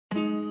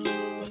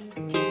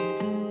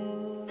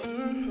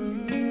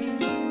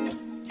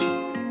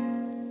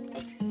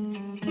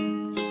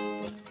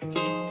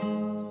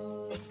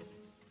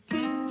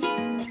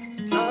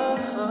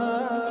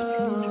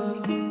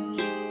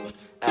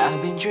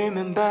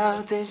dreaming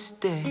about this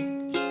day,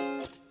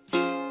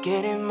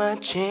 getting my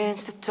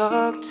chance to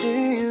talk to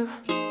you,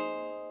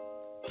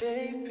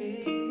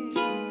 baby.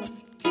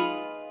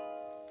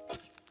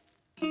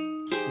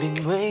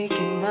 Been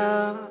waking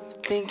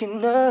up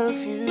thinking of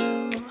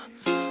you,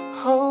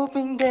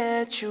 hoping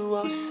that you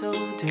also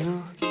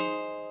do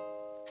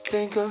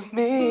think of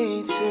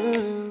me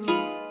too.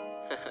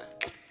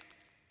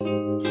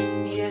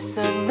 Yes,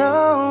 I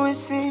know it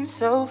seems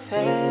so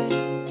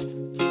fast,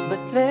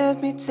 but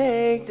let me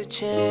take the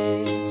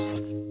chance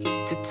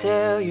to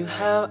tell you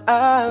how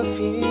I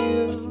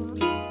feel.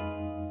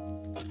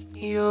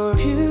 Your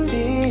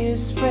beauty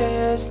is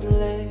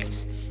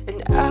restless,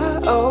 and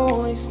I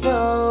always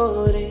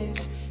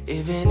notice,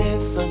 even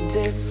if on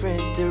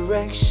different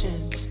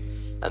directions,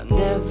 I'm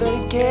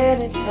never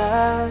getting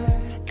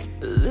tired.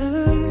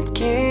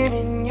 Looking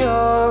in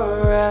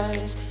your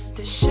eyes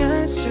that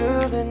shines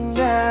through the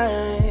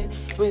night,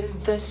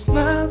 with the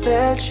smile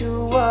that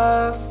you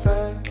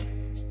offer,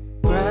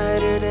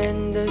 brighter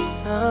than the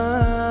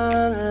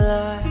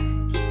sunlight,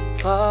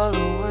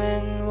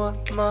 following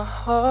what my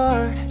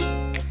heart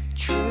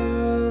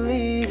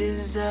truly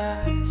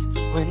desires.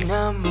 When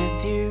I'm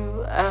with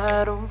you,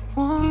 I don't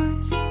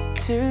want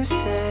to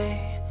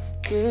say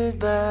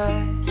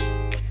goodbyes.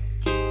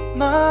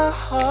 My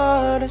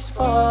heart is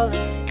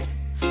falling,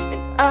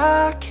 and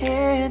I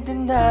can't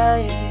deny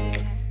it.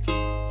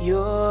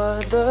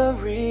 You're the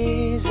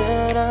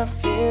reason I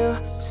feel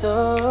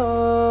so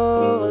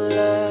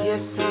alive.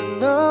 Yes, I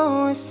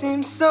know it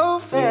seems so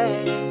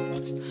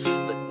fast,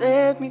 but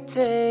let me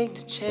take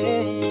the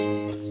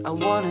chance. I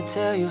wanna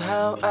tell you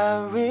how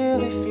I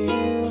really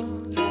feel.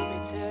 Let me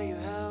tell you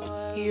how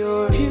I feel.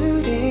 Your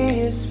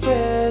beauty is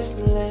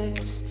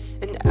restless,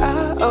 and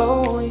I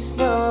always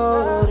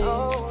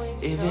notice,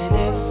 even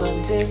if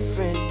on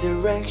different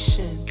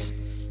directions,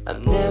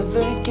 I'm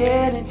never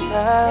getting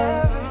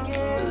tired.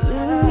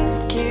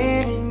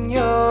 Looking in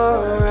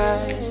your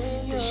eyes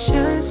that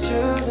shines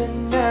through the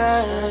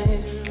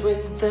night,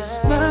 with the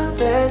smile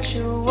that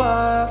you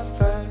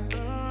offer,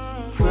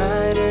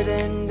 brighter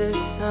than the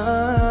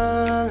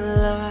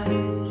sunlight.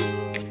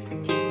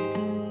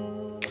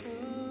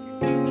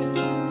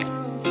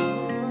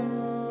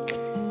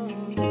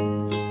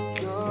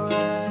 Your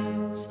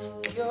eyes,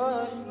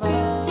 your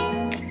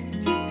smile,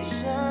 they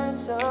shine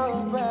so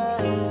bright.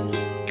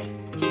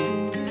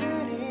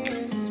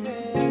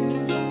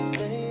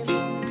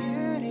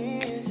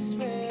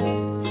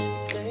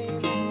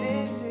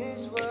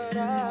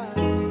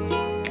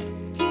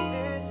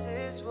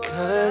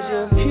 Cause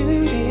your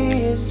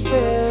beauty is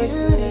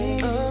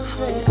restless,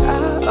 and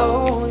I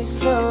always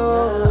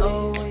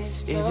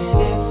notice, even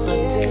if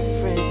on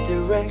different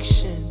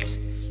directions,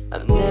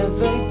 I'm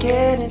never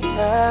getting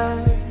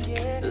tired.